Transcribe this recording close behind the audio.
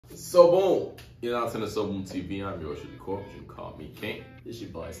So boom, you're now to the So Boom TV. I'm yours, the Corp. You can call me King. This your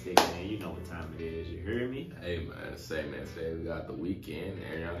boy Stick, man. You know what time it is. You heard me? Hey man, today we got the Weeknd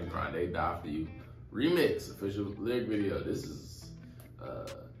Ariana Grande "Die For You" remix official lyric video. This is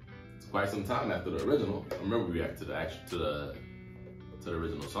it's quite some time after the original. I remember we reacted to the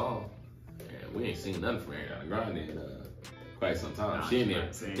original song, and we ain't seen nothing from Ariana Grande in quite some time. They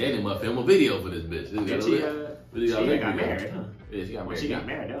didn't even film a video for this bitch. She got married, huh? Yeah, she got married. Well, she got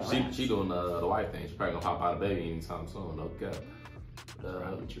married, though. She doing the wife thing. She's probably gonna pop out a baby anytime soon. No cap. But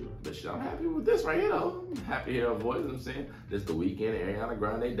I'm happy with this right here, though. I'm happy to hear her voice. You know what I'm saying, this the Weeknd Ariana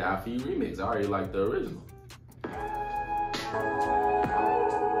Grande "Die For You" remix. I already like the original.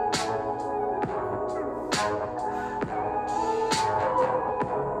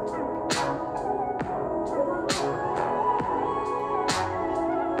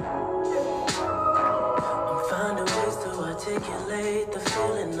 Articulate the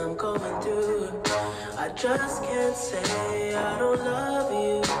feeling I'm going through. I just can't say I don't love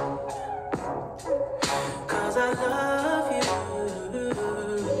you, 'cause I love you.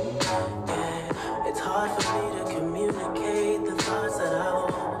 Yeah, it's hard for me to communicate the thoughts that I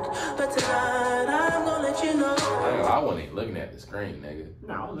hold, but tonight I'm gonna let you know. I wasn't even looking at the screen, nigga.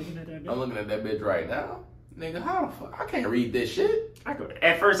 No, I'm looking at that bitch. I'm looking at that bitch right now. Nigga, how the fuck? I can't read this shit.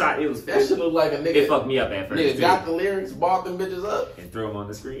 At first, that shit look like a nigga. It fucked me up at first. Nigga got the lyrics, bought them bitches up, and threw them on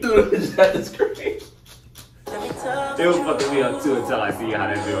the screen. Threw them bitches at the screen. It was fucking me up too until I see how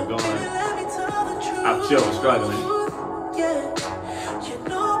that video going. I'm still struggling. Yeah, you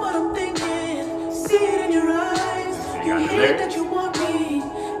know what I'm thinking. See it in your eyes. You hate that you want me.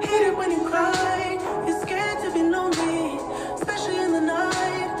 Hate it when you cry. You're scared to be lonely, especially in the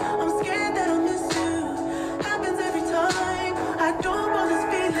night. I'm scared that I'll miss you. Happens every time. I don't want this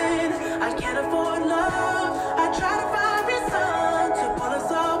feeling. I can't afford love. I try to find reason to pull us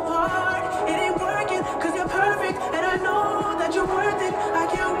apart. It ain't working 'cause you're perfect, and I know that you're worth it. I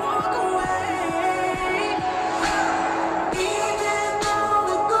can't walk away. Even though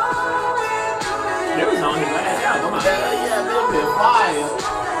we're going through it. It was on his last album. Yeah, a little bit fire.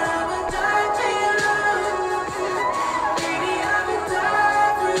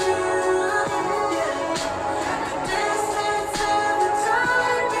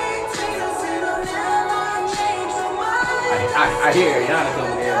 I hear Ariana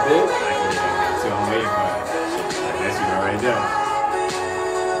coming in, bitch. So I'm waiting for it. That's you right there.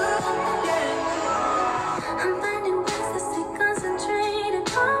 I'm finding ways to stay concentrated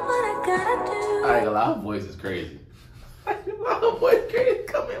on what I gotta do. I ain't gonna lie, her voice is crazy. Her voice is crazy.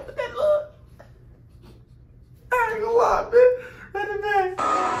 Come in with that look. I ain't gonna lie, bitch. Run it back.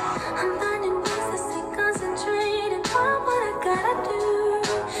 I'm finding ways to stay concentrated on what I gotta do.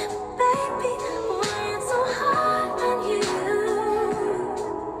 Baby, why it's so hard on you?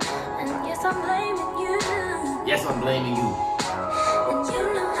 And yes, I'm blaming you. Yes, I'm blaming you. And you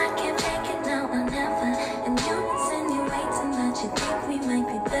know I can't take it now or never. And you insinuating that you think we might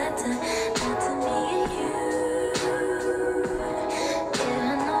be better. Better me and you.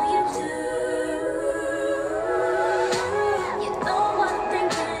 Yeah, I know you do. You know what I'm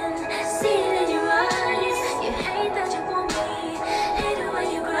thinking. See it in your eyes. You hate that you want me. Hate the way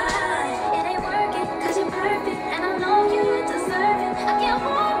you cry. It ain't working 'cause you're perfect. And I know you deserve it. I can't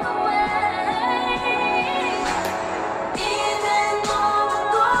walk away.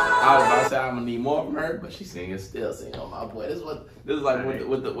 I was about to say I'm gonna need more from her, but she's still singing on my boy. This is like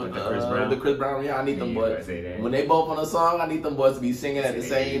with the Chris Brown. Yeah, I need them boys. When they both on a song, I need them boys to be singing at the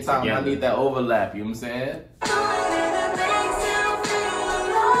same time. I need that overlap. You know what I'm saying?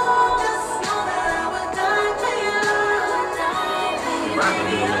 Rapper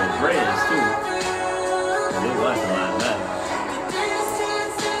did a little braids too. And it was a lot better.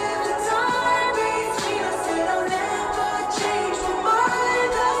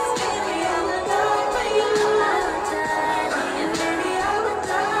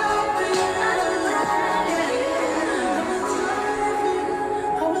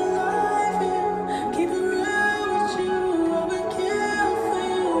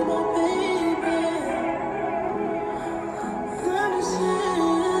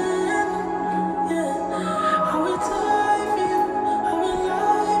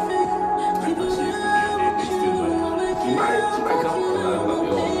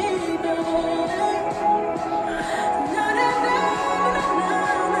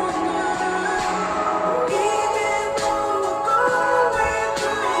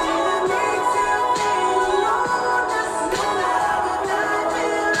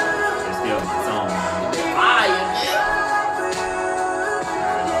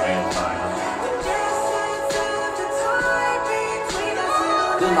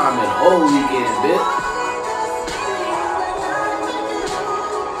 comment old Weeknd, bitch.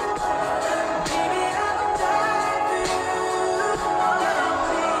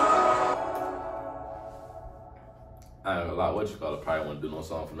 I ain't gonna lie, what you call it? Probably won't do no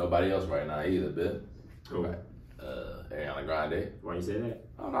song for nobody else right now either, bitch. Who? Right. Ariana Grande. Why you say that?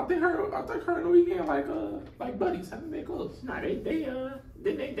 I don't know, I think her and the Weeknd like buddies. I think they close. Nah, they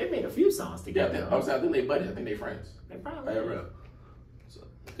made a few songs together. Yeah, I think they buddies. I think they friends. They probably. Like, real. So,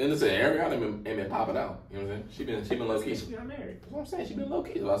 then it's Ariana ain't been popping out. You know what I'm saying? She been low key. She got married. That's what I'm saying. She been low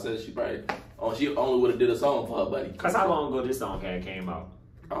key. So I said she only would have did a song for her buddy. Cause how long ago this song came out?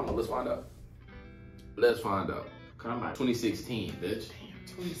 I don't know. Let's find out. Let's find out. Come on. 2016, bitch. Damn,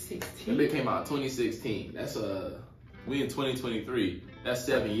 2016. That bit came out 2016. That's we in 2023. That's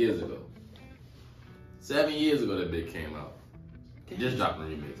 7 years ago. 7 years ago that bit came out. Damn. Just dropped a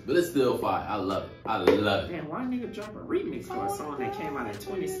remix, but it's still fire. I love it. I love it. Damn, why nigga drop a remix for a song that came out in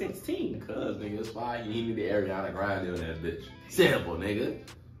 2016? Cause nigga, it's fire. He needed Ariana Grande on that bitch. Simple, nigga.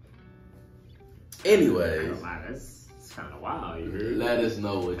 Anyways, It's kind of wild. You heard? let us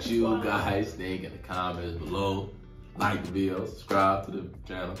know what you guys think in the comments below. Like the video, subscribe to the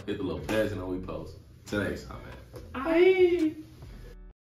channel, hit the little bell so you know we post. Till next time, man. Aye.